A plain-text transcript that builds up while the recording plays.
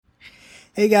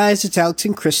Hey guys, it's Alex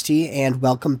and Christy, and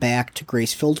welcome back to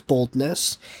Grace-Filled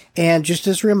Boldness. And just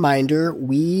as a reminder,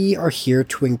 we are here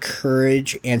to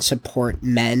encourage and support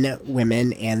men,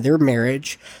 women, and their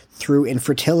marriage through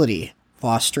infertility,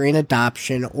 fostering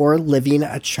adoption, or living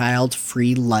a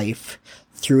child-free life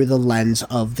through the lens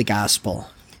of the gospel.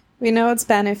 We know it's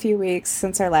been a few weeks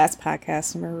since our last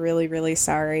podcast, and we're really, really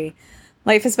sorry.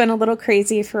 Life has been a little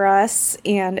crazy for us,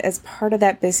 and as part of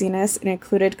that busyness, it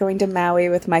included going to Maui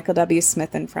with Michael W.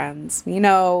 Smith and friends. We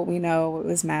know it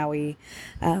was Maui,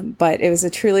 but it was a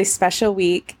truly special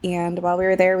week, and while we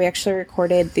were there, we actually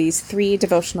recorded these 3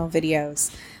 devotional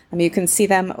videos. You can see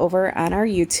them over on our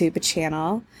YouTube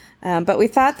channel, but we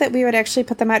thought that we would actually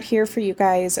put them out here for you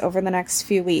guys over the next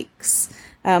few weeks.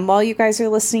 While you guys are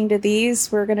listening to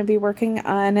these, we're going to be working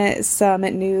on some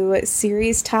new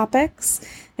series topics,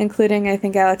 including, I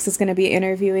think Alex is going to be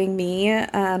interviewing me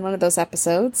on one of those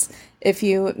episodes. If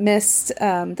you missed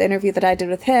the interview that I did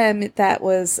with him, that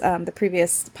was the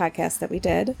previous podcast that we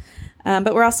did.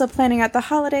 But we're also planning out the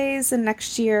holidays and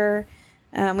next year.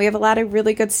 We have a lot of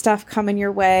really good stuff coming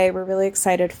your way. We're really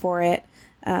excited for it.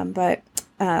 But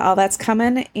all that's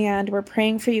coming, and we're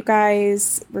praying for you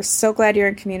guys. We're so glad you're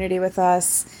in community with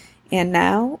us. And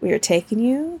now we are taking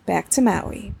you back to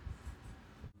Maui.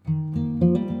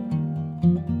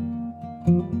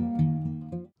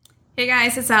 Hey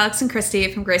guys, it's Alex and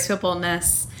Christy from Grace-Filled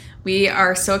Boldness. We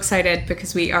are so excited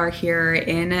because we are here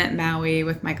in Maui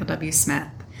with Michael W. Smith.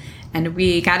 And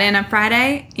we got in on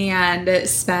Friday and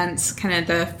spent kind of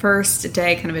the first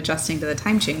day kind of adjusting to the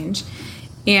time change.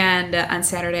 And on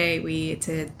Saturday, we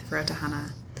did the road to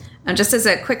Hana. Just as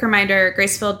a quick reminder,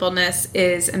 Grace-Filled Boldness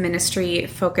is a ministry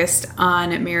focused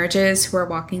on marriages who are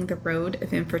walking the road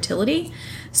of infertility.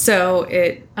 So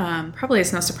it probably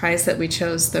is no surprise that we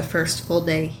chose the first full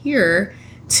day here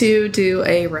to do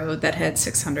a road that had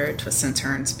 600 twists and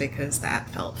turns because that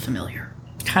felt familiar.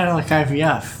 Kind of like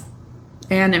IVF.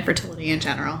 And infertility in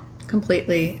general.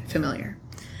 Completely familiar.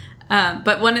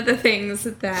 But one of the things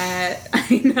that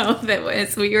I know that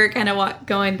was, we were kind of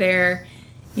going there,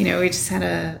 we just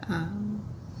had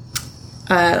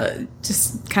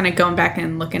just kind of going back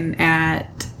and looking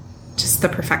at just the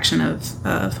perfection of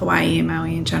Hawaii and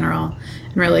Maui in general,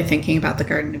 and really thinking about the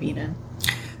Garden of Eden.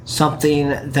 Something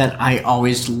that I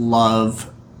always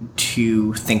love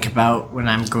to think about when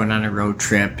I'm going on a road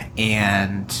trip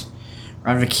and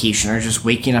or on vacation or just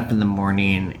waking up in the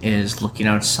morning is looking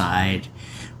outside,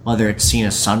 whether it's seeing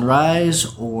a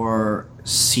sunrise or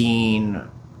seeing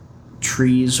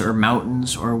trees or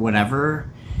mountains or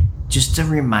whatever, just a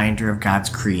reminder of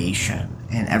God's creation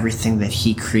and everything that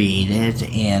He created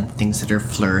and things that are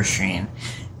flourishing.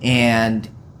 And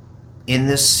in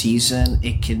this season,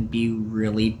 it can be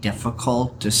really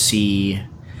difficult to see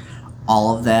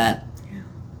all of that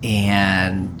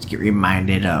and get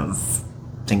reminded of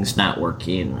things not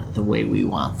working the way we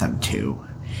want them to.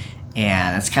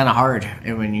 And it's kind of hard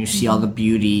when you see all the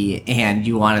beauty and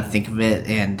you want to think of it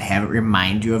and have it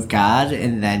remind you of God,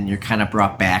 and then you're kind of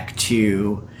brought back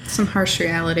to some harsh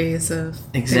realities of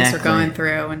things we're going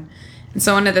through. And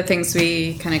so one of the things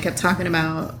we kind of kept talking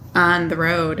about on the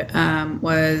road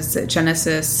was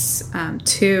Genesis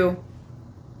 2,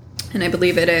 and I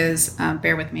believe it is,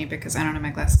 bear with me because I don't have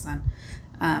my glasses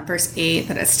on, verse 8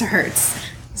 that it starts.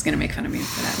 He's going to make fun of me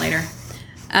for that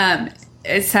later.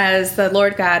 It says, the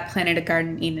Lord God planted a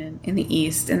garden in Eden in the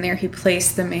east, and there He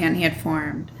placed the man He had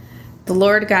formed. The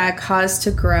Lord God caused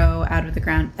to grow out of the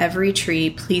ground every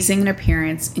tree pleasing in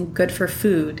appearance and good for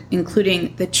food,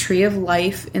 including the tree of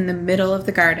life in the middle of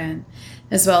the garden,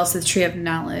 as well as the tree of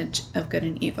knowledge of good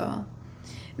and evil.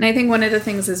 And I think one of the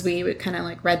things as we kind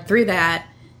of read through that,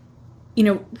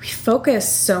 we focus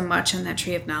so much on that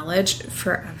tree of knowledge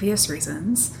for obvious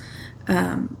reasons,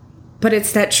 but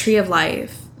it's that tree of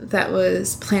life that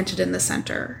was planted in the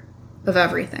center of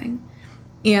everything.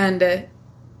 And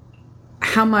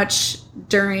how much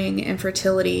during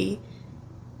infertility,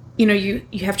 you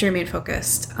have to remain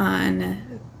focused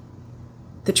on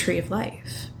the tree of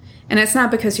life. And it's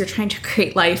not because you're trying to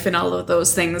create life and all of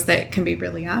those things that can be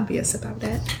really obvious about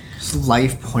it. So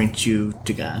life points you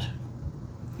to God.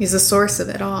 He's the source of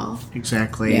it all.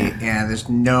 Exactly. Yeah. And it's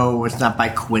not by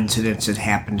coincidence it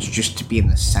happens just to be in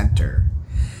the center.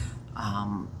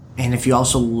 And if you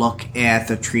also look at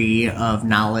the tree of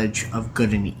knowledge of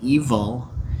good and evil,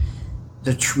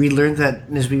 we learned that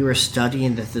as we were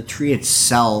studying that the tree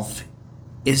itself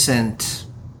isn't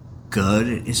good,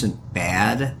 it isn't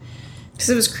bad. Because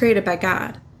it was created by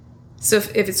God. So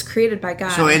if it's created by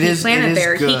God, so He planted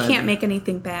there, good. He can't make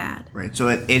anything bad. Right, so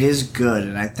it is good,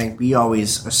 and I think we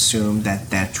always assume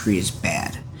that tree is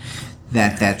bad,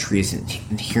 that tree is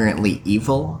inherently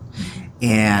evil.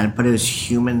 but it was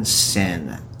human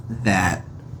sin that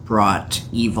brought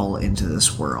evil into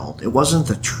this world. It wasn't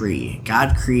the tree.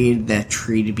 God created that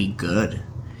tree to be good.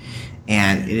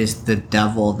 And it is the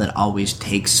devil that always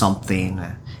takes something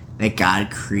that God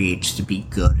creates to be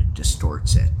good and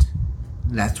distorts it.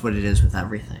 And that's what it is with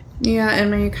everything. Yeah,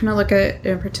 and when you kind of look at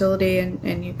infertility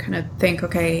and you kind of think,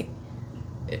 okay,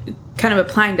 kind of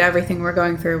applying to everything we're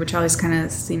going through, which always kind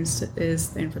of seems is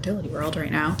the infertility world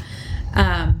right now.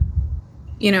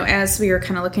 As we were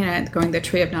kind of looking at going the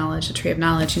tree of knowledge,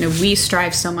 we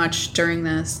strive so much during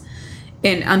this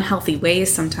in unhealthy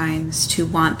ways sometimes to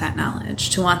want that knowledge,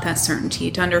 to want that certainty,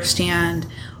 to understand,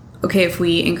 okay, if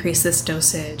we increase this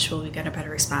dosage, will we get a better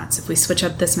response? If we switch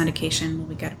up this medication, will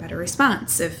we get a better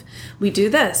response? If we do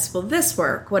this, will this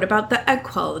work? What about the egg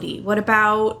quality? What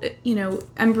about,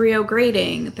 embryo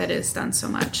grading that is done so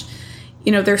much?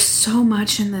 There's so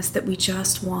much in this that we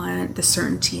just want the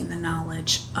certainty and the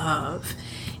knowledge of.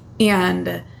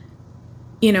 And,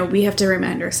 we have to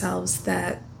remind ourselves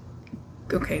that,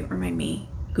 remind me,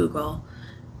 Google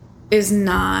is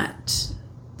not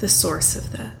the source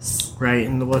of this. Right,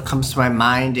 and what comes to my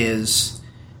mind is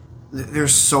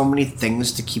there's so many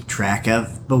things to keep track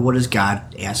of, but what does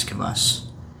God ask of us?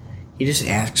 He just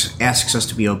asks us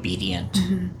to be obedient.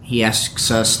 Mm-hmm. He asks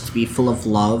us to be full of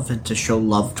love and to show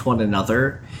love to one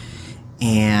another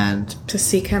and to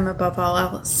seek Him above all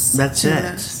else. That's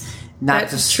it. Not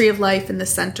that tree of life in the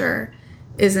center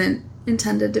isn't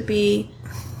intended to be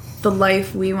the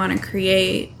life we want to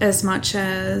create as much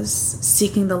as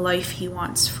seeking the life He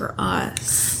wants for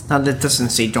us. Now, that doesn't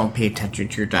say don't pay attention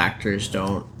to your doctors,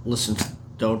 don't listen to,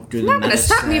 don't do the medicine. Not going to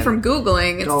stop me from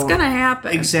Googling. It's going to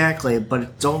happen. Exactly,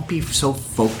 but don't be so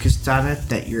focused on it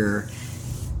that you're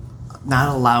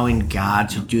not allowing God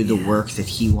to do the work that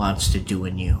He wants to do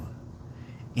in you.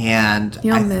 And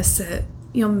you'll miss it.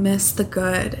 You'll miss the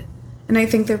good. And I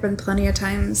think there have been plenty of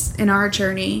times in our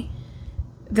journey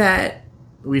that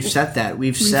we've said that.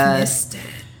 We've missed it.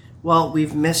 Well,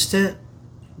 we've missed it,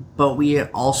 but we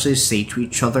also say to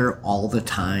each other all the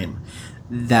time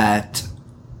that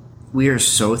we are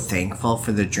so thankful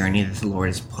for the journey that the Lord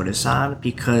has put us on,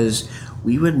 because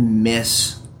we would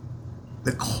miss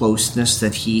the closeness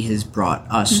that He has brought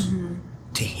us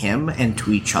to Him and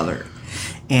to each other.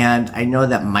 And I know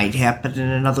that might happen in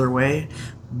another way,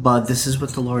 but this is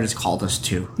what the Lord has called us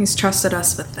to. He's trusted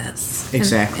us with this.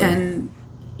 Exactly. And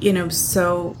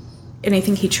I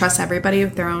think He trusts everybody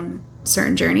with their own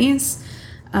certain journeys.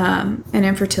 And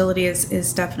infertility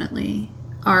is definitely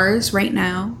ours right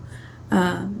now.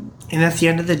 And at the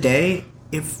end of the day,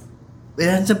 if it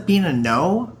ends up being a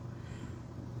no,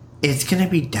 it's going to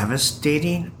be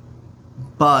devastating,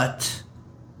 but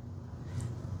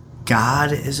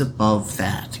God is above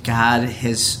that. God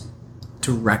has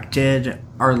directed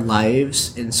our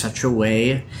lives in such a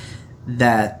way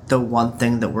that the one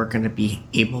thing that we're going to be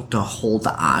able to hold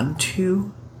on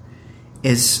to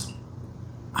is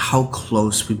how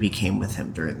close we became with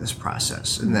Him during this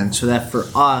process. And then so that for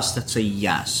us, that's a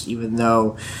yes, even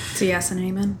though it's a yes and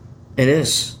amen. It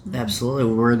is. Mm-hmm.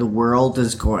 Absolutely. Where the world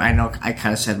is going, I know I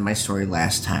kind of said in my story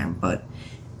last time, but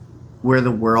where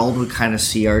the world would kind of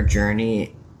see our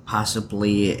journey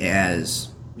possibly as,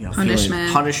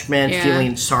 punishment,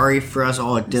 feeling sorry for us.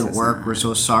 Oh, it didn't work. We're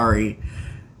so sorry.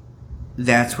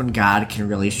 That's when God can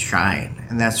really shine.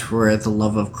 And that's where the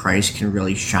love of Christ can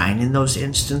really shine in those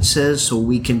instances, so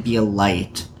we can be a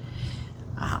light.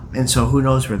 And so who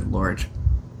knows where the Lord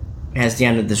has the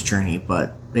end of this journey,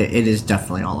 but it is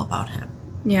definitely all about Him.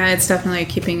 Yeah, it's definitely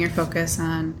keeping your focus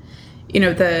on,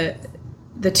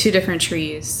 the two different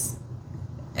trees,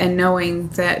 and knowing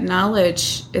that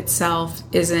knowledge itself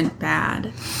isn't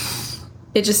bad.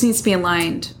 It just needs to be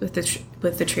aligned with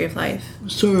the tree of life.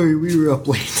 Sorry, we were up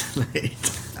late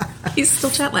tonight. He's still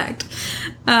jet lagged.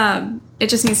 It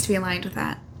just needs to be aligned with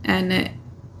that, and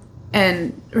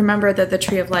remember that the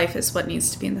tree of life is what needs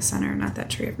to be in the center, not that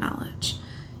tree of knowledge.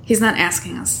 He's not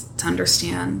asking us to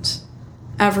understand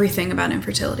everything about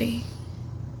infertility.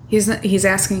 He's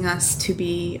asking us to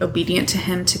be obedient to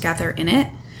Him together in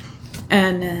it,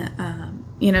 and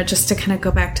just to kind of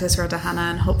go back to this road to Hana,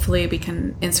 and hopefully we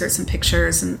can insert some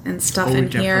pictures and stuff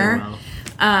in here.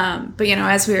 But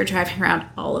as we were driving around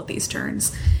all of these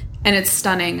turns, and it's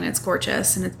stunning and it's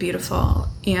gorgeous and it's beautiful,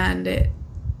 and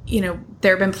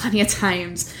there have been plenty of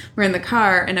times we're in the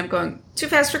car and I'm going, too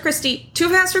fast for Christy,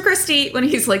 when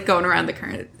he's like going around the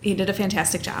current. He did a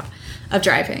fantastic job of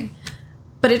driving.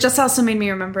 But it just also made me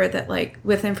remember that, like,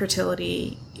 with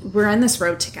infertility, we're on this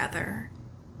road together.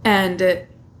 And,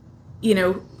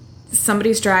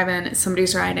 somebody's driving,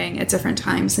 somebody's riding at different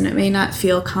times, and it may not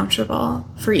feel comfortable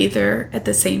for either at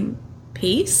the same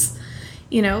pace.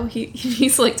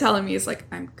 he's like telling me, he's like,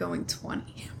 I'm going 20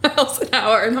 miles an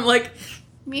hour. And I'm like,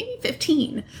 maybe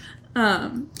 15.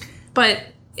 But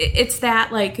it's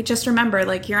that, like, just remember,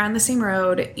 like, you're on the same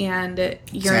road and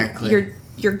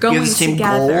you're going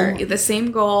together. Goal. The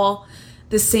same goal,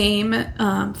 the same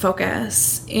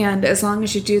focus. And as long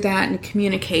as you do that and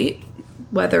communicate,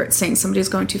 whether it's saying somebody's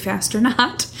going too fast or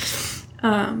not,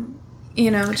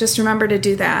 just remember to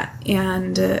do that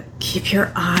and keep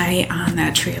your eye on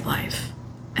that tree of life.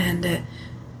 And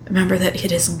remember that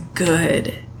it is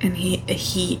good, and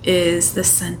he is the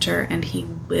center, and he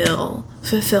will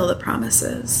fulfill the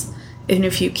promises. And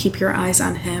if you keep your eyes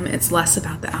on him, it's less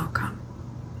about the outcome.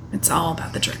 It's all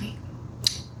about the journey.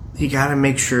 You got to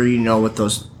make sure you know what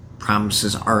those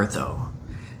promises are, though,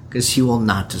 because he will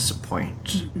not disappoint.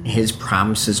 Mm-hmm. His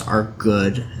promises are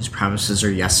good. His promises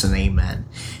are yes and amen.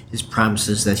 His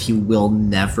promises that he will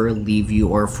never leave you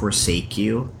or forsake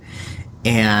you.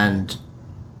 And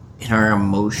in our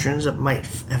emotions, it might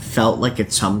have felt like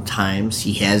at some times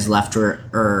he has left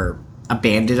or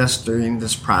abandoned us during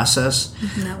this process.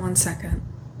 Not 1 second.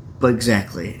 But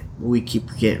exactly. We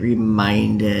get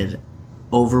reminded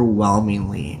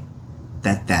overwhelmingly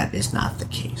that is not the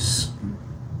case.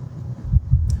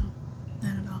 No,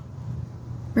 not at all.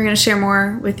 We're going to share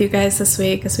more with you guys this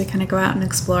week as we kind of go out and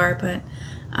explore, but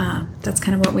that's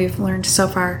kind of what we've learned so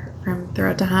far from the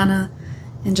road to Hana.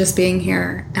 And just being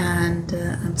here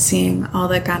and seeing all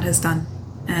that God has done.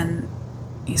 And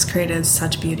he's created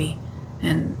such beauty.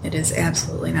 And it is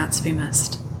absolutely not to be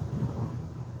missed.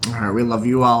 All right, we love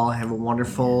you all. Have a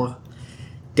wonderful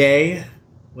day.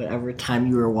 Whatever time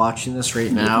you are watching this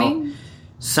right now. Evening.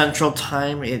 Central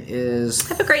time, it is...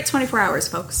 Have a great 24 hours,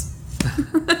 folks.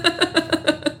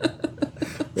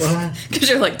 What? Because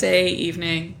you're like day,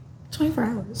 evening, 24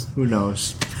 hours. Who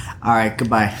knows? All right,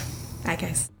 goodbye. Bye,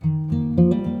 guys.